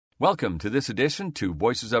Welcome to this edition to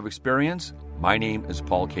Voices of Experience. My name is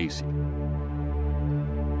Paul Casey.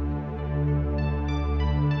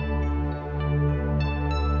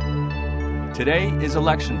 Today is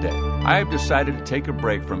Election Day. I have decided to take a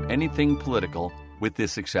break from anything political with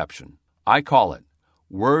this exception. I call it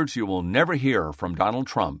Words You Will Never Hear from Donald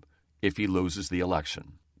Trump if he loses the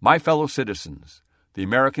election. My fellow citizens, the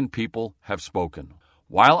American people have spoken.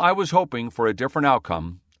 While I was hoping for a different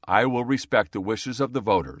outcome, I will respect the wishes of the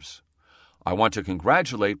voters. I want to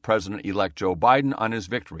congratulate President-elect Joe Biden on his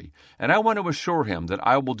victory, and I want to assure him that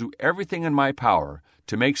I will do everything in my power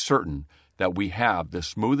to make certain that we have the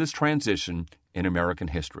smoothest transition in American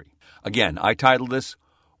history. Again, I titled this,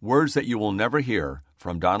 Words That You Will Never Hear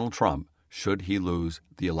from Donald Trump Should He Lose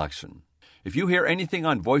the Election. If you hear anything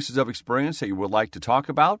on Voices of Experience that you would like to talk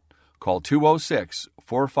about, call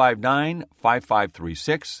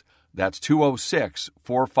 206-459-5536. That's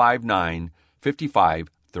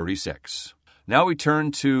 206-459-5536. Now we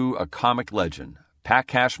turn to a comic legend, Pat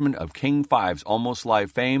Cashman of King 5's Almost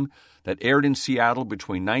Live fame that aired in Seattle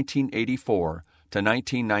between 1984 to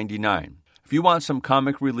 1999. If you want some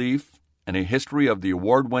comic relief and a history of the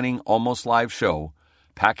award-winning Almost Live show,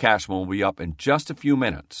 Pat Cashman will be up in just a few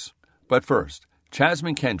minutes. But first,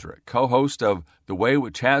 Chasman Kendrick, co-host of The Way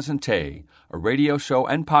with Chaz and Tay, a radio show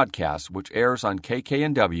and podcast which airs on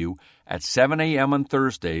KKNW at 7 a.m. on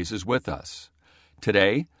Thursdays, is with us.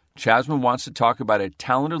 Today, Chasman wants to talk about a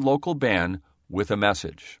talented local band with a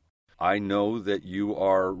message. I know that you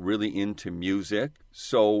are really into music,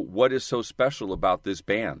 so what is so special about this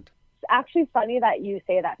band? It's actually funny that you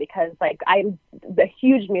say that because, I'm a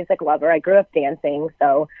huge music lover. I grew up dancing,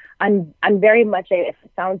 so I'm very much if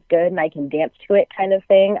it sounds good and I can dance to it kind of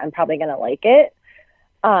thing, I'm probably going to like it.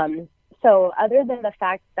 So other than the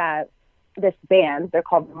fact that this band, they're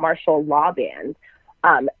called the Martial Law Band,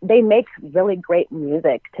 they make really great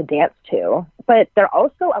music to dance to, but they're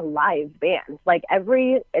also a live band. Like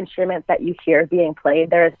every instrument that you hear being played,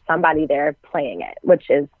 there is somebody there playing it, which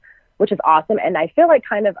is awesome. And I feel like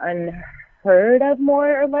kind of unheard of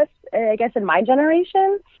more or less, I guess, in my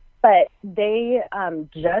generation, but they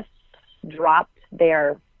just dropped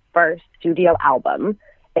their first studio album.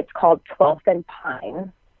 It's called 12th and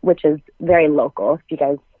Pine, which is very local. If you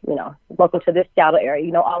guys, local to this Seattle area,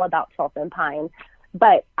 you know all about 12th and Pine.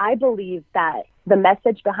 But I believe that the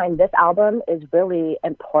message behind this album is really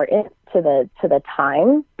important to the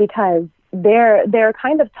time because they're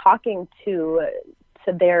kind of talking to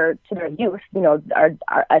their youth, our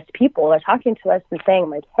us people are talking to us and saying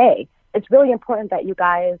like, hey, it's really important that you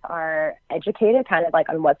guys are educated kind of like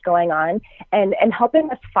on what's going on and helping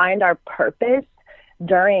us find our purpose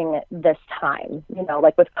during this time,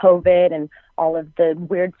 like with COVID and all of the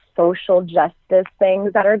weird social justice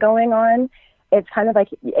things that are going on. It's kind of like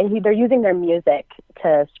they're using their music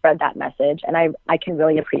to spread that message. And I can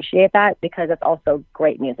really appreciate that because it's also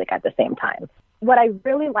great music at the same time. What I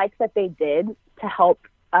really like that they did to help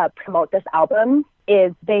promote this album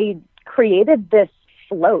is they created this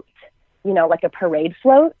float, like a parade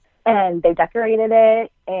float, and they decorated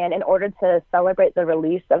it. And in order to celebrate the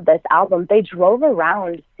release of this album, they drove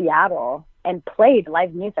around Seattle and played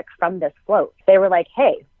live music from this float. They were like,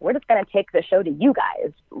 hey, we're just going to take the show to you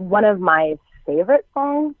guys. One of my favorite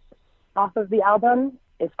songs off of the album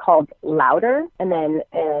is called Louder, and then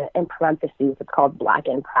in parentheses, it's called Black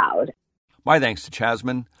and Proud. My thanks to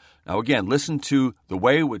Chasman. Now again, listen to The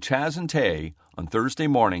Way with Chaz and Tay on Thursday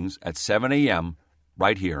mornings at 7 a.m.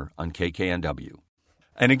 right here on KKNW.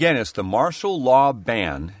 And again, it's the Martial Law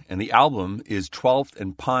Band, and the album is 12th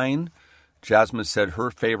and Pine. Jasmine said her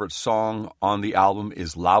favorite song on the album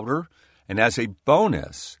is Louder, and as a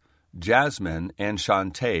bonus, Jasmine and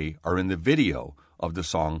Shantae are in the video of the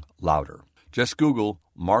song Louder. Just Google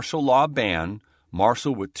Martial Law Band,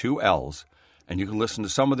 Martial with 2 L's, and you can listen to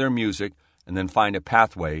some of their music and then find a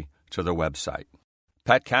pathway to their website.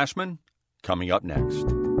 Pat Cashman, coming up next.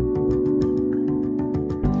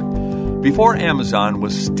 Before Amazon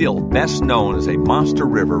was still best known as a monster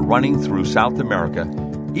river running through South America,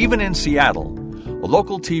 even in Seattle, a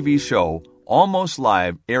local TV show, Almost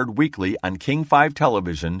Live, aired weekly on King 5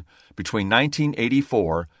 television between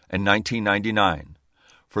 1984 and 1999.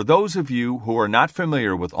 For those of you who are not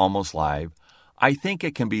familiar with Almost Live, I think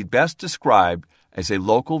it can be best described as a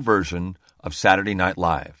local version of Saturday Night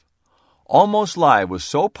Live. Almost Live was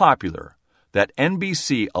so popular that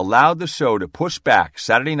NBC allowed the show to push back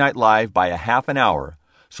Saturday Night Live by a half an hour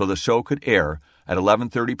so the show could air at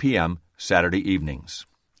 11:30 p.m. Saturday evenings.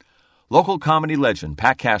 Local comedy legend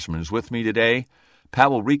Pat Cashman is with me today. Pat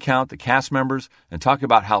will recount the cast members and talk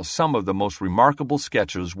about how some of the most remarkable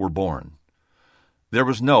sketches were born. There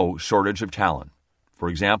was no shortage of talent. For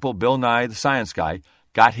example, Bill Nye, the Science Guy,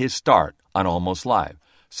 got his start on Almost Live.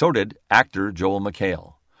 So did actor Joel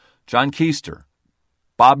McHale. John Keister,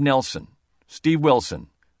 Bob Nelson, Steve Wilson,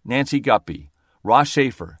 Nancy Guppy, Ross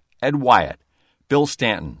Schaefer, Ed Wyatt, Bill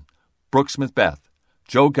Stanton, Brooks Smith-Beth,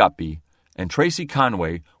 Joe Guppy, and Tracy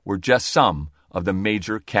Conway were just some of the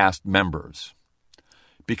major cast members.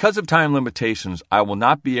 Because of time limitations, I will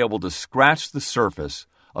not be able to scratch the surface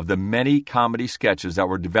of the many comedy sketches that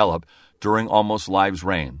were developed during Almost Live's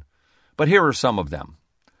reign. But here are some of them.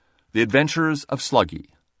 The Adventures of Sluggy,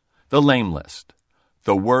 The Lame List,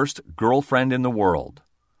 The Worst Girlfriend in the World,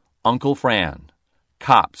 Uncle Fran,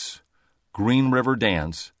 Cops, Green River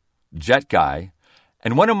Dance, Jet Guy,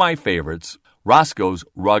 and one of my favorites, Roscoe's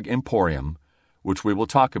Rug Emporium, which we will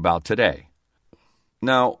talk about today.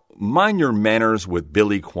 Now, mind your manners with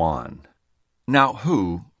Billy Kwan. Now,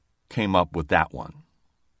 who came up with that one?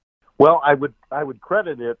 Well, I would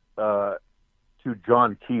credit it to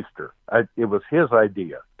John Keister. It was his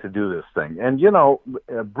idea to do this thing. And,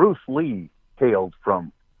 Bruce Lee hailed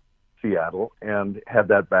from Seattle and had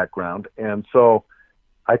that background. And so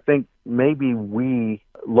I think maybe we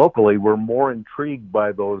locally were more intrigued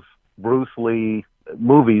by those Bruce Lee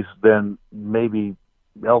movies than maybe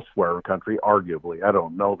elsewhere in the country, arguably. I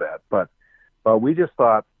don't know that. But we just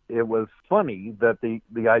thought it was funny that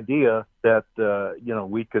the idea that,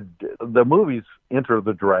 we could, the movies Enter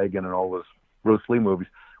the Dragon and all those Bruce Lee movies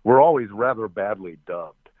were always rather badly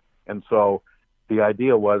dubbed. And so the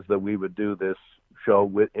idea was that we would do this show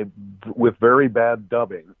with very bad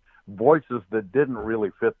dubbing, voices that didn't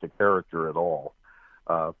really fit the character at all.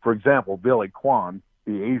 For example, Billy Kwan,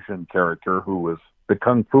 the Asian character who was the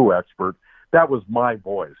kung fu expert, that was my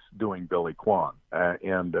voice doing Billy Kwan,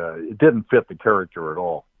 and it didn't fit the character at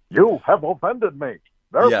all. You have offended me,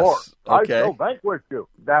 therefore Yes. Okay. I shall vanquish you.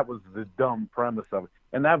 That was the dumb premise of it,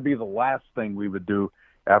 and that'd be the last thing we would do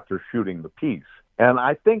after shooting the piece. And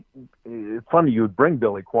I think it's funny you'd bring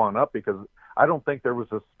Billy Kwan up, because I don't think there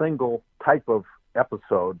was a single type of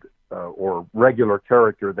episode or regular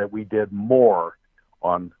character that we did more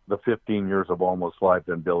on the 15 years of Almost Live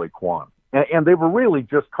than Billy Kwan. And they were really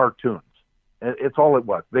just cartoons. It's all it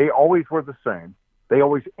was. They always were the same. They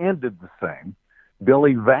always ended the same.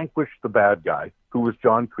 Billy vanquished the bad guy, who was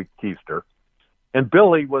John Keister. And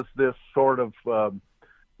Billy was this sort of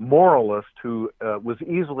moralist who was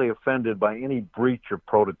easily offended by any breach of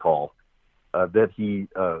protocol that he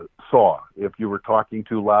saw. If you were talking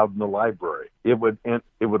too loud in the library, it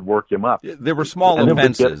would work him up. There were small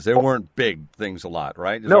offenses. There weren't big things a lot,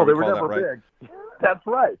 right? No, they were never big. That's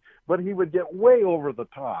right. But he would get way over the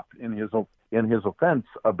top in his offense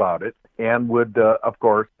about it, and would, of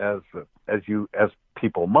course, as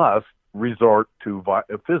people must, resort to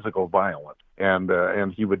physical violence.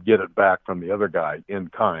 And he would get it back from the other guy in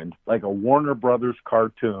kind, like a Warner Brothers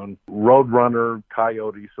cartoon, Roadrunner,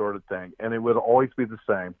 Coyote sort of thing. And it would always be the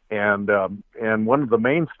same. And one of the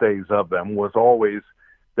mainstays of them was always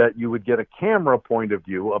that you would get a camera point of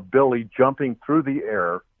view of Billy jumping through the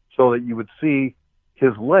air, so that you would see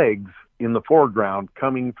his legs in the foreground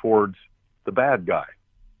coming towards the bad guy.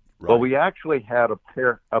 Right. Well, we actually had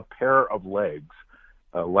a pair of legs,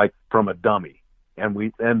 like from a dummy, and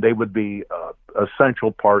they would be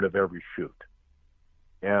essential part of every shoot.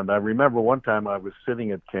 And I remember one time I was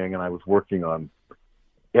sitting at King and I was working on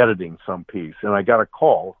editing some piece, and I got a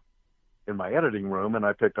call in my editing room, and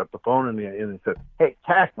I picked up the phone and it said, "Hey,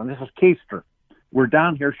 Cashman, this is Keister. We're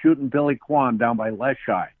down here shooting Billy Kwan down by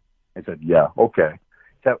Leshai." I said, "Yeah, okay."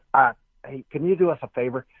 He said, "Hey, can you do us a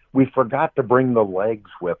favor? We forgot to bring the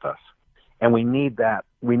legs with us, and we need that.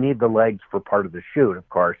 We need the legs for part of the shoot, of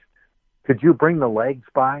course. Could you bring the legs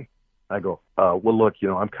by?" I go, "Well, look,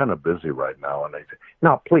 I'm kind of busy right now." And they said,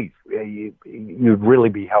 "No, please, you'd really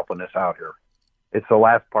be helping us out here. It's the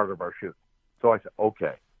last part of our shoot." So I said,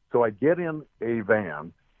 "Okay." So I get in a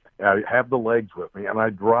van, I have the legs with me, and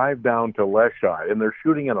I drive down to Leshai, and they're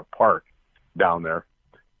shooting in a park down there.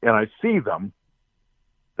 And I see them,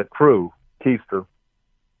 the crew, Keister,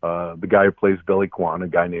 the guy who plays Billy Kwan, a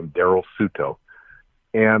guy named Daryl Suto.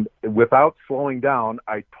 And without slowing down,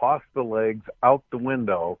 I toss the legs out the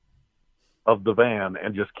window of the van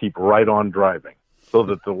and just keep right on driving, so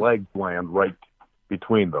that the legs land right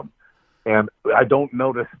between them. And I don't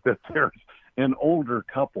notice that there's an older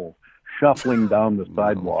couple shuffling down the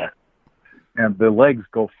sidewalk, and the legs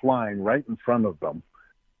go flying right in front of them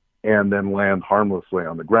and then land harmlessly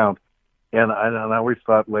on the ground. And I always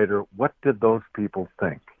thought later, what did those people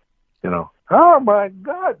think? Oh my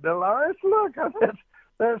God, Dolores, look,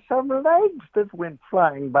 there's some legs that went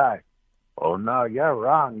flying by. "Oh no, you're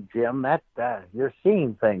wrong, Jim. You're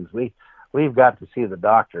seeing things. We've got to see the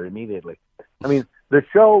doctor immediately." I mean, The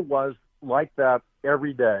show was like that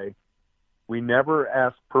every day. We never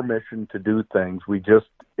asked permission to do things.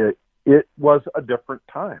 It was a different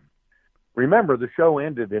time. Remember, the show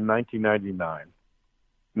ended in 1999.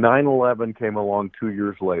 9/11 came along 2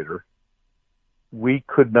 years later. We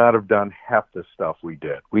could not have done half the stuff we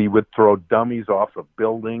did. We would throw dummies off of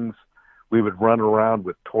buildings. We would run around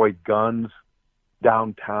with toy guns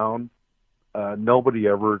downtown. Nobody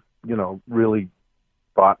ever, really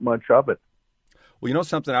thought much of it. Well, you know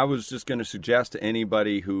something, I was just going to suggest to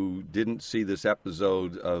anybody who didn't see this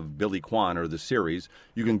episode of Billy Kwan or the series,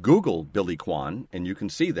 you can Google Billy Kwan and you can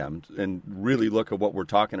see them and really look at what we're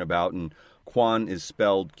talking about. And Kwan is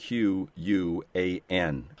spelled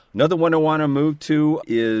Q-U-A-N. Another one I want to move to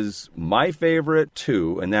is my favorite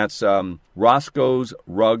too, and that's Roscoe's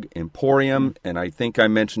Rug Emporium. And I think I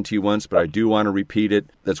mentioned to you once, but I do want to repeat it.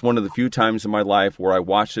 That's one of the few times in my life where I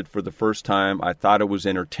watched it for the first time. I thought it was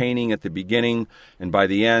entertaining at the beginning, and by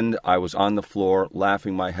the end, I was on the floor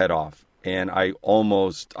laughing my head off. And I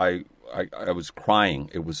was crying.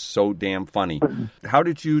 It was so damn funny. How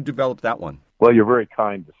did you develop that one? Well, you're very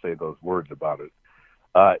kind to say those words about it.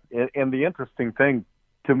 And the interesting thing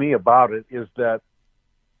to me about it is that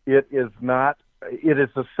it is a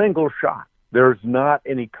single shot. There's not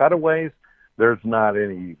any cutaways. There's not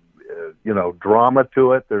any, drama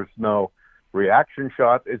to it. There's no reaction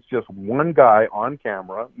shots. It's just one guy on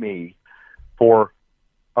camera, me, for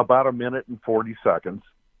about 1 minute and 40 seconds,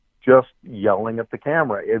 just yelling at the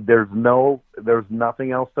camera. There's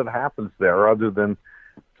nothing else that happens there other than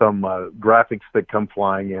some graphics that come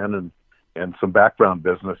flying in and some background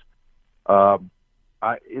business.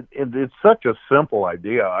 It's such a simple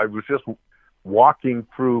idea. I was just walking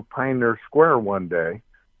through Pioneer Square one day,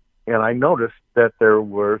 and I noticed that there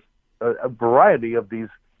was a variety of these,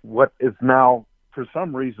 what is now, for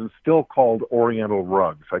some reason, still called Oriental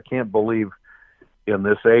rugs. I can't believe in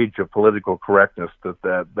this age of political correctness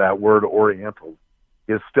that word Oriental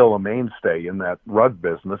is still a mainstay in that rug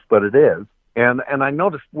business, but it is. And I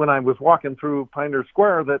noticed when I was walking through Pioneer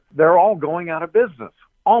Square that they're all going out of business,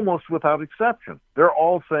 almost without exception. They're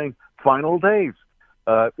all saying, final days,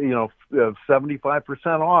 75%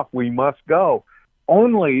 off, we must go.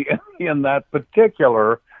 Only in that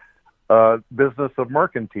particular business of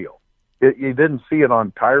mercantile. You didn't see it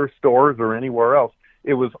on tire stores or anywhere else.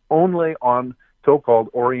 It was only on so-called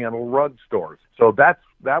Oriental rug stores. So that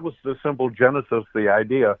was the simple genesis of the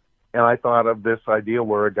idea. And I thought of this idea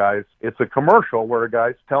where it's a commercial where a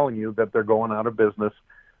guy's telling you that they're going out of business,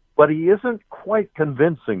 but he isn't quite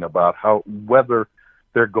convincing about whether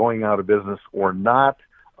they're going out of business or not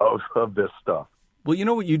of this stuff. Well, you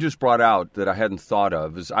know what you just brought out that I hadn't thought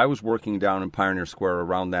of is I was working down in Pioneer Square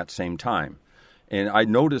around that same time, and I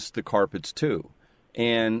noticed the carpets too.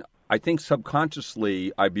 And I think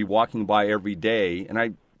subconsciously I'd be walking by every day, and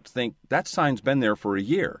I think that sign's been there for a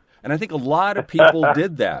year. And I think a lot of people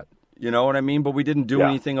did that. You know what I mean? But we didn't do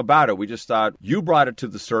anything about it. We just thought you brought it to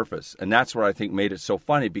the surface. And that's what I think made it so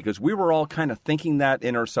funny, because we were all kind of thinking that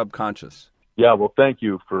in our subconscious. Yeah, well, thank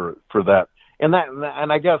you for that. And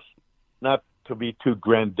I guess, not to be too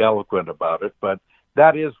grandiloquent about it, but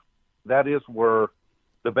that is where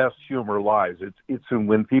the best humor lies. It's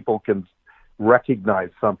when people can recognize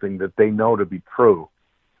something that they know to be true,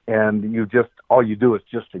 and all you do is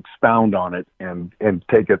just expound on it and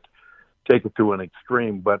take it to an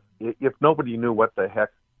extreme. But if nobody knew what the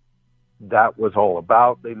heck that was all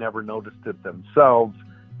about, they never noticed it themselves,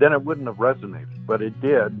 then it wouldn't have resonated. But it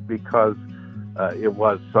did, because it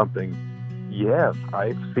was something, yes,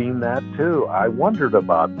 I've seen that too. I wondered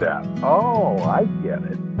about that. Oh, I get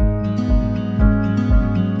it.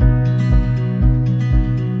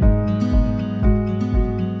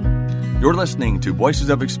 You're listening to Voices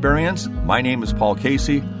of Experience. My name is Paul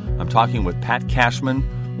Casey. I'm talking with Pat Cashman,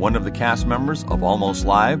 one of the cast members of Almost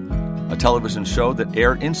Live, a television show that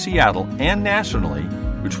aired in Seattle and nationally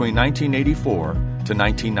between 1984 to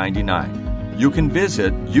 1999. You can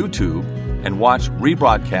visit YouTube and watch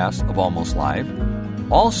rebroadcasts of Almost Live.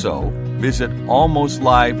 Also, visit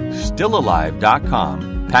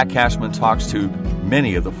almostlivestillalive.com. Pat Cashman talks to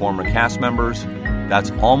many of the former cast members.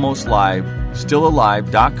 That's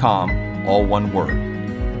almostlivestillalive.com, all one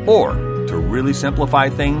word. Or, to really simplify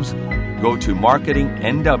things, go to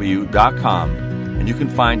marketingnw.com, and you can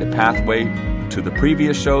find a pathway to the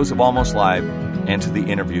previous shows of Almost Live and to the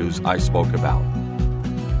interviews I spoke about.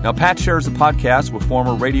 Now, Pat shares a podcast with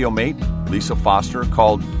former radio mate Lisa Foster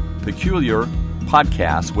called Peculiar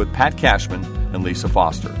Podcasts with Pat Cashman and Lisa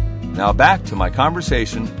Foster. Now back to my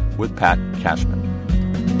conversation with Pat Cashman.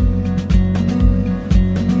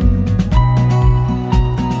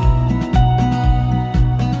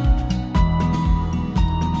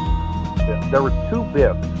 there were two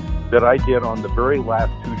bits that I did on the very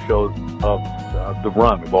last two shows of the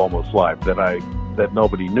run of Almost Live that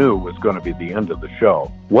nobody knew was going to be the end of the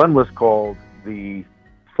show. One was called the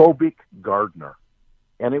Phobic Gardener,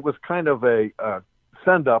 and it was kind of a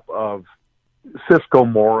send-up of Cisco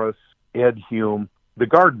Morris, Ed Hume, the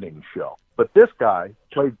gardening show. But this guy,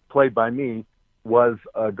 played by me, was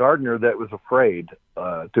a gardener that was afraid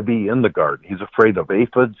to be in the garden. He's afraid of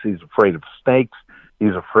aphids. He's afraid of snakes.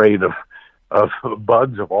 He's afraid of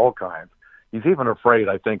bugs of all kinds. He's even afraid,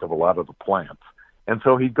 I think, of a lot of the plants. And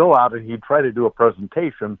so he'd go out and he'd try to do a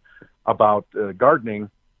presentation about gardening,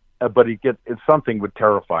 but something would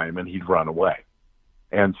terrify him and he'd run away.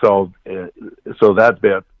 And so that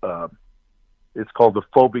bit, it's called the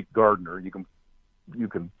Phobic Gardener. You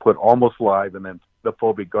can put Almost Live and then the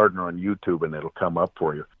Phobic Gardener on YouTube, and it'll come up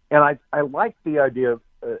for you. And I like the idea,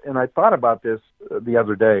 and I thought about this the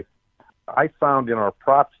other day. I found in our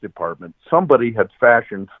props department, somebody had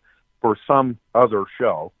fashioned for some other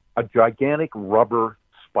show a gigantic rubber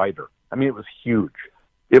spider. I mean, it was huge.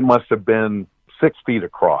 It must have been 6 feet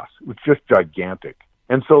across. It was just gigantic.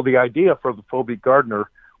 And so the idea for the Phobic Gardener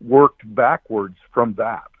worked backwards from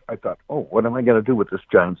that. I thought, oh, what am I going to do with this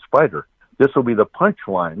giant spider? This will be the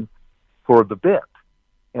punchline for the bit.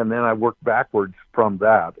 And then I worked backwards from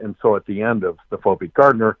that. And so at the end of the Phobic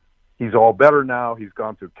Gardener, he's all better now. He's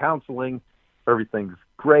gone through counseling. Everything's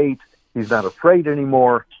great. He's not afraid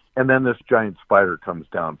anymore. And then this giant spider comes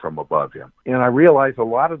down from above him. And I realized a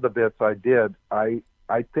lot of the bits I did, I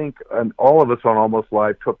think, and all of us on Almost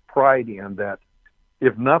Live took pride in that,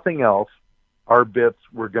 if nothing else, our bits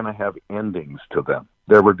were going to have endings to them.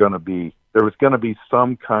 There was going to be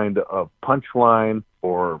some kind of punchline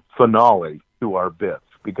or finale to our bits,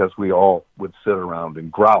 because we all would sit around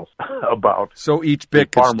and grouse about. So each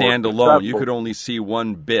bit could stand alone. You could only see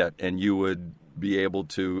one bit, and you would be able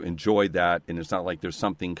to enjoy that, and it's not like there's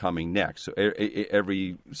something coming next. So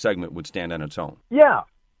every segment would stand on its own. Yeah.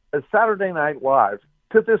 Saturday Night Live,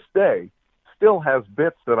 to this day, still has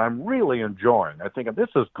bits that I'm really enjoying. I think, this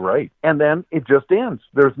is great. And then it just ends.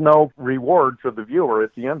 There's no reward for the viewer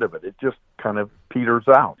at the end of it. It just kind of peters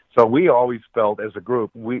out. So we always felt as a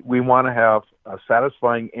group, we want to have a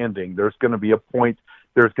satisfying ending. There's going to be a point.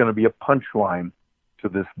 There's going to be a punchline to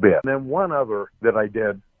this bit. And then one other that I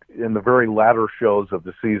did in the very latter shows of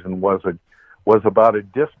the season was about a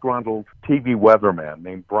disgruntled TV weatherman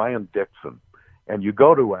named Brian Dixon. And you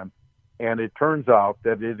go to him, and it turns out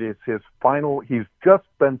that it is his final. He's just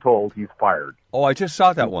been told he's fired. Oh, I just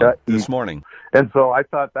saw that one this morning. And so I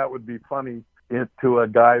thought that would be funny to a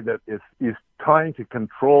guy that is trying to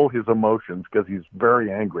control his emotions because he's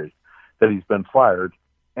very angry that he's been fired,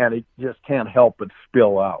 and he just can't help but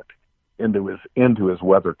spill out into his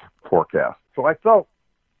weather forecast. So I felt,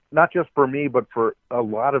 not just for me, but for a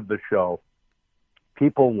lot of the show,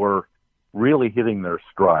 people were really hitting their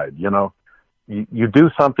stride. You know, you do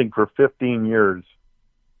something for 15 years,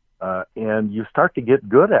 and you start to get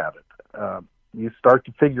good at it. You start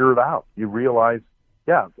to figure it out. You realize,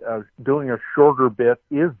 doing a shorter bit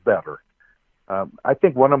is better. I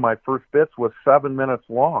think one of my first bits was 7 minutes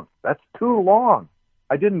long. That's too long.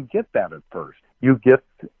 I didn't get that at first. You get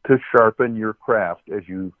to sharpen your craft as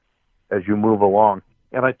you move along.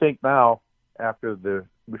 And I think now, after the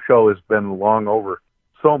show has been long over,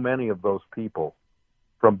 so many of those people,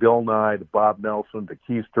 from Bill Nye to Bob Nelson to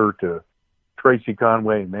Keister to Tracy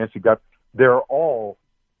Conway and Nancy Gutt, they're all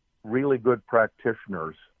really good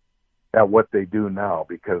practitioners at what they do now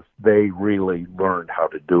because they really learned how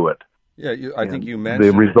to do it. Yeah, I think you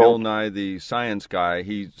mentioned Bill Nye, the science guy.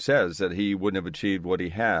 He says that he wouldn't have achieved what he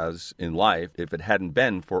has in life if it hadn't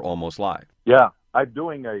been for Almost Live. Yeah, I'm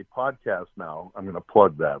doing a podcast now. I'm going to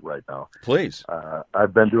plug that right now. Please.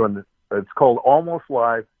 I've been doing, it's called Almost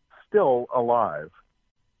Live, Still Alive.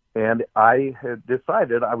 And I had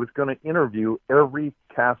decided I was going to interview every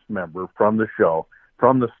cast member from the show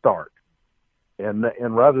from the start. And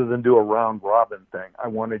rather than do a round robin thing, I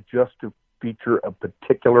wanted just to feature a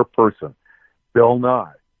particular person: Bill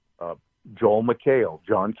Nye, Joel McHale,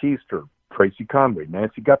 John Keister, Tracy Conway,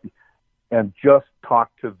 Nancy Guppy, and just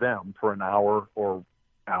talk to them for an hour or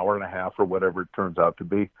hour and a half or whatever it turns out to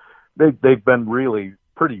be. They've been really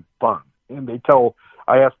pretty fun. And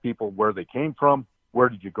I ask people where they came from, where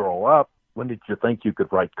did you grow up, when did you think you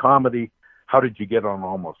could write comedy, how did you get on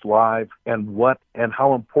Almost Live, and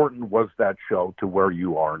how important was that show to where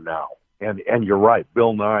you are now? And you're right,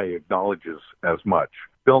 Bill Nye acknowledges as much.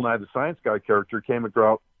 Bill Nye, the Science Guy character, came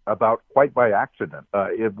about quite by accident.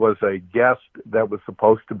 It was a guest that was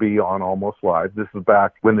supposed to be on Almost Live. This is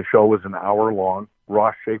back when the show was an hour long.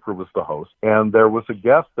 Ross Schaefer was the host, and there was a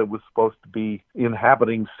guest that was supposed to be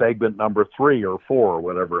inhabiting segment number 3 or 4 or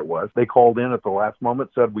whatever it was. They called in at the last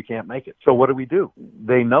moment, said, we can't make it. So what do?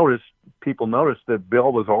 People noticed that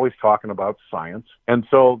Bill was always talking about science. And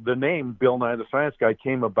so the name Bill Nye the Science Guy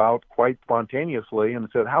came about quite spontaneously and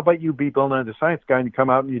said, how about you be Bill Nye the Science Guy and you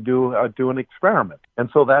come out and you do an experiment? And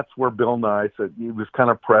so that's where Bill Nye said he was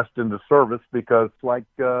kind of pressed into service because like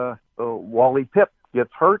Wally Pipp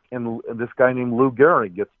gets hurt and this guy named Lou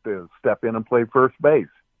Gehrig gets to step in and play first base.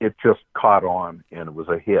 It just caught on and it was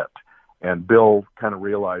a hit. And Bill kind of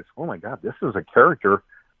realized, oh my God, this is a character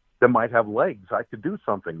that might have legs. I could do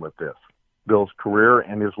something with this. Bill's career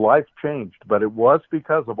and his life changed, but it was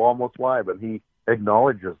because of Almost Live, and he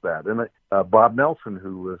acknowledges that. And Bob Nelson,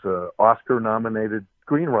 who was an Oscar-nominated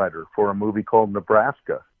screenwriter for a movie called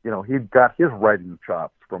Nebraska, he got his writing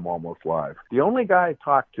chops from Almost Live. The only guy I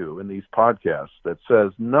talked to in these podcasts that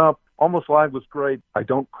says, nope, Almost Live was great, I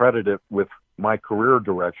don't credit it with my career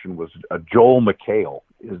direction, was Joel McHale.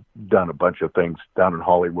 He's done a bunch of things down in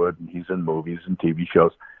Hollywood, and he's in movies and TV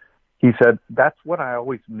shows. He said, that's what I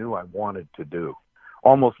always knew I wanted to do.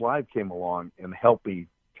 Almost Live came along and helped me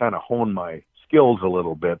kind of hone my skills a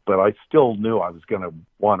little bit, but I still knew I was going to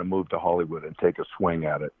want to move to Hollywood and take a swing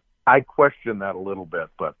at it. I question that a little bit,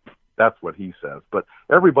 but that's what he says. But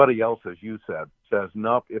everybody else, as you said, says,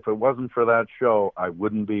 nope, if it wasn't for that show, I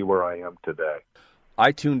wouldn't be where I am today.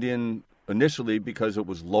 I tuned in initially because it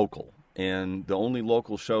was local, and the only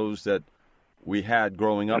local shows that we had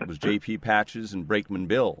growing up was J.P. Patches and Brakeman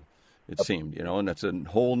Bill. It seemed, and that's a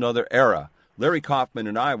whole nother era. Larry Kaufman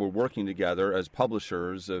and I were working together as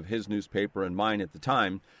publishers of his newspaper and mine at the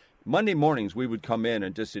time. Monday mornings, we would come in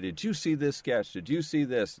and just say, did you see this sketch? Did you see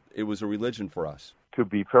this? It was a religion for us. To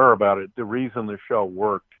be fair about it, the reason the show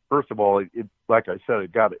worked, first of all, it like I said,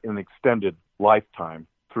 it got an extended lifetime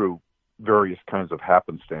through various kinds of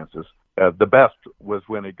happenstances. The best was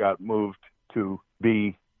when it got moved to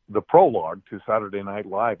be the prologue to Saturday Night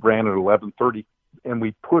Live, ran at 11:30, and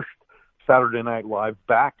we pushed Saturday Night Live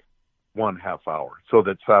back 1/2 hour so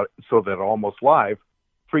that Almost Live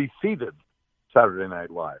preceded Saturday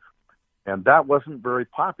Night Live. And that wasn't very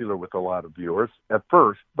popular with a lot of viewers at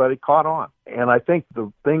first, but it caught on. And I think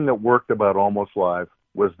the thing that worked about Almost Live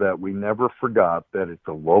was that we never forgot that it's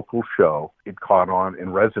a local show. It caught on and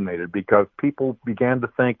resonated because people began to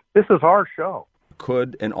think, this is our show.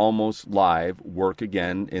 Could an Almost Live work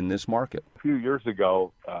again in this market? A few years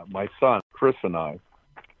ago, my son, Chris, and I,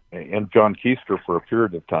 and John Keister for a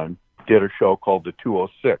period of time, did a show called The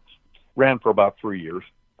 206. Ran for about 3 years,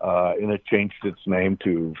 and it changed its name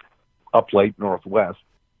to Up Late Northwest.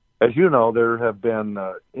 As you know, there have been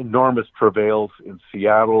enormous travails in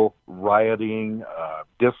Seattle, rioting,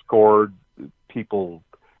 discord. People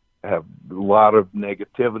have a lot of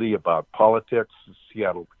negativity about politics,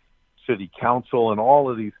 Seattle City Council, and all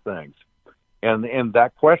of these things. And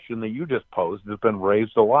that question that you just posed has been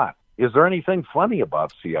raised a lot. Is there anything funny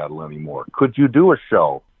about Seattle anymore? Could you do a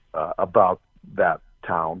show about that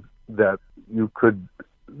town that you could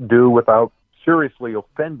do without seriously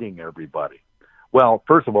offending everybody? Well,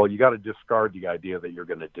 first of all, you got to discard the idea that you're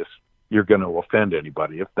going to offend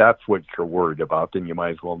anybody. If that's what you're worried about, then you might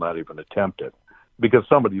as well not even attempt it, because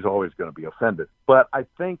somebody's always going to be offended. But I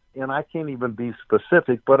think, and I can't even be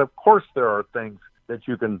specific, but of course there are things that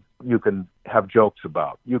you can have jokes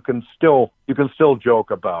about. You can still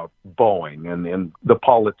joke about Boeing and the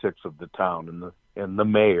politics of the town and the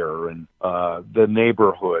mayor and the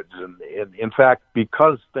neighborhoods. And in fact,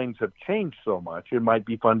 because things have changed so much, it might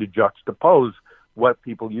be fun to juxtapose what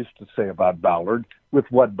people used to say about Ballard with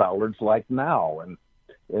what Ballard's like now,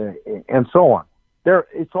 and so on.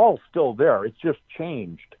 It's all still there. It's just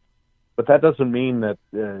changed, but that doesn't mean that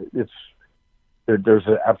there's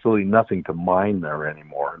absolutely nothing to mine there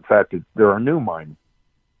anymore. In fact, there are new mines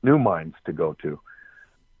to go to.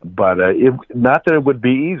 But not that it would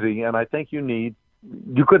be easy, and I think you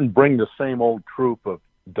couldn't bring the same old troop of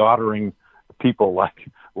doddering people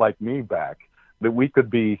like me back. That we could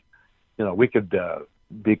be,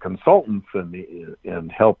 be consultants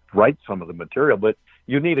and help write some of the material, but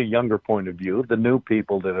you need a younger point of view, the new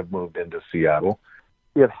people that have moved into Seattle.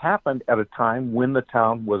 It happened at a time when the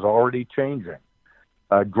town was already changing.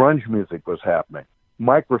 Grunge music was happening.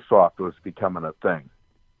 Microsoft was becoming a thing.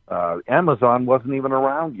 Amazon wasn't even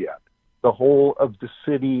around yet. The whole of the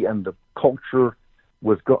city and the culture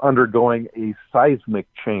was undergoing a seismic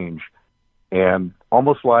change. And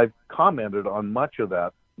Almost Live commented on much of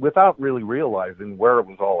that without really realizing where it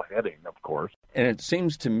was all heading, of course. And it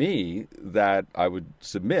seems to me that I would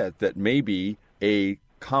submit that maybe a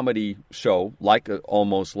comedy show like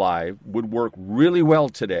Almost Live would work really well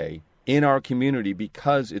today in our community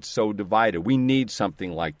because it's so divided. We need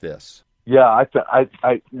something like this. Yeah,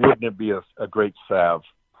 I wouldn't it be a great salve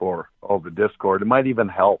for all the discord? It might even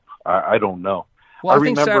help. I don't know. Well,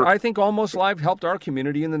 I think Almost Live helped our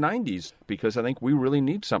community in the 90s because I think we really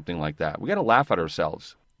need something like that. We got to laugh at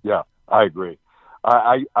ourselves. Yeah, I agree.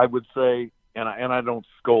 I would say, and I don't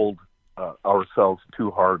scold ourselves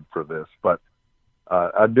too hard for this, but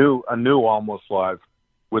a new Almost Live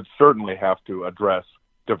would certainly have to address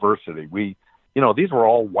diversity. These were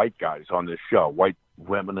all white guys on this show, white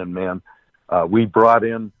women and men. We brought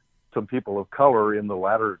in some people of color in the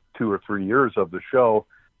latter 2 or 3 years of the show,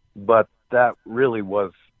 but that really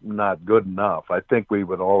was not good enough. I think we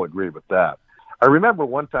would all agree with that. I remember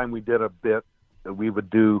one time we did a bit that we would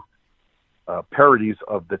do parodies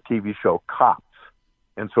of the TV show Cops.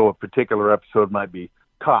 And so a particular episode might be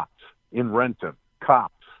Cops in Renton,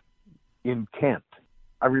 Cops in Kent.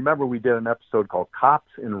 I remember we did an episode called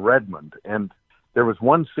Cops in Redmond, and there was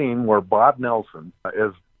one scene where Bob Nelson,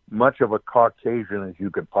 as much of a Caucasian as you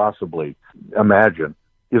could possibly imagine,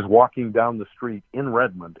 is walking down the street in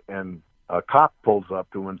Redmond, and a cop pulls up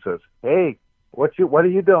to him and says, "Hey, what are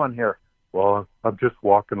you doing here?" "Well, I'm just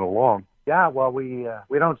walking along." "Yeah, well, we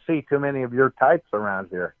don't see too many of your types around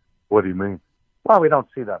here." "What do you mean?" "Well, we don't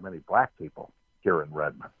see that many black people here in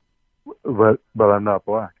Redmond." But I'm not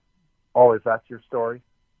black." "Oh, is that your story?"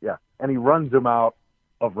 "Yeah." And he runs him out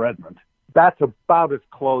of Redmond. That's about as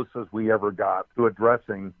close as we ever got to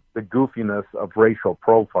addressing the goofiness of racial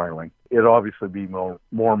profiling. It'd obviously be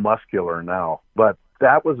more muscular now, but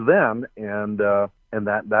that was then, and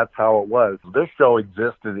that's how it was. This show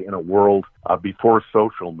existed in a world before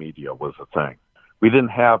social media was a thing. We didn't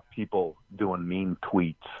have people doing mean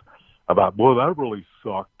tweets about, "Boy, that really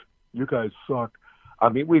sucked. You guys suck." I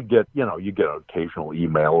mean, you get an occasional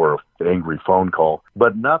email or an angry phone call,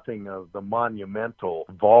 but nothing of the monumental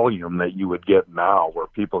volume that you would get now, where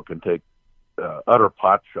people can take utter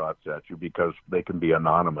pot shots at you because they can be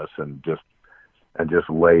anonymous and just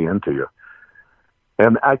lay into you.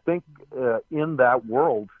 And I think in that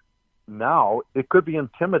world now, it could be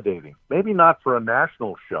intimidating. Maybe not for a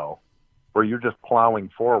national show where you're just plowing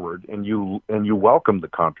forward and you welcome the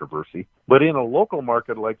controversy. But in a local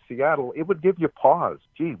market like Seattle, it would give you pause.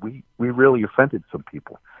 Gee, we really offended some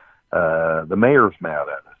people. The mayor's mad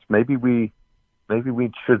at us. Maybe we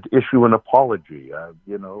should issue an apology.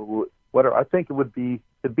 I think it'd be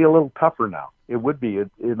a little tougher now. It would be.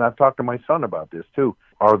 And I've talked to my son about this too.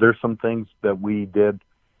 Are there some things that we did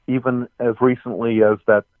even as recently as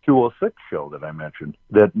that 206 show that I mentioned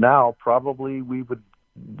that now probably we would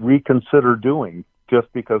reconsider doing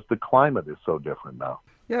just because the climate is so different now?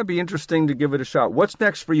 Yeah, it'd be interesting to give it a shot. What's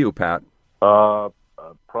next for you, Pat?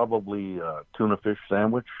 Probably a tuna fish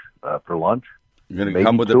sandwich for lunch. You're going to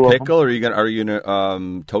come with a pickle, or are you going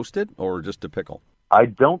to toast it, or just a pickle? I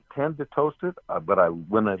don't tend to toast it, but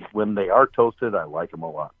when they are toasted, I like them a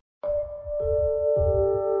lot.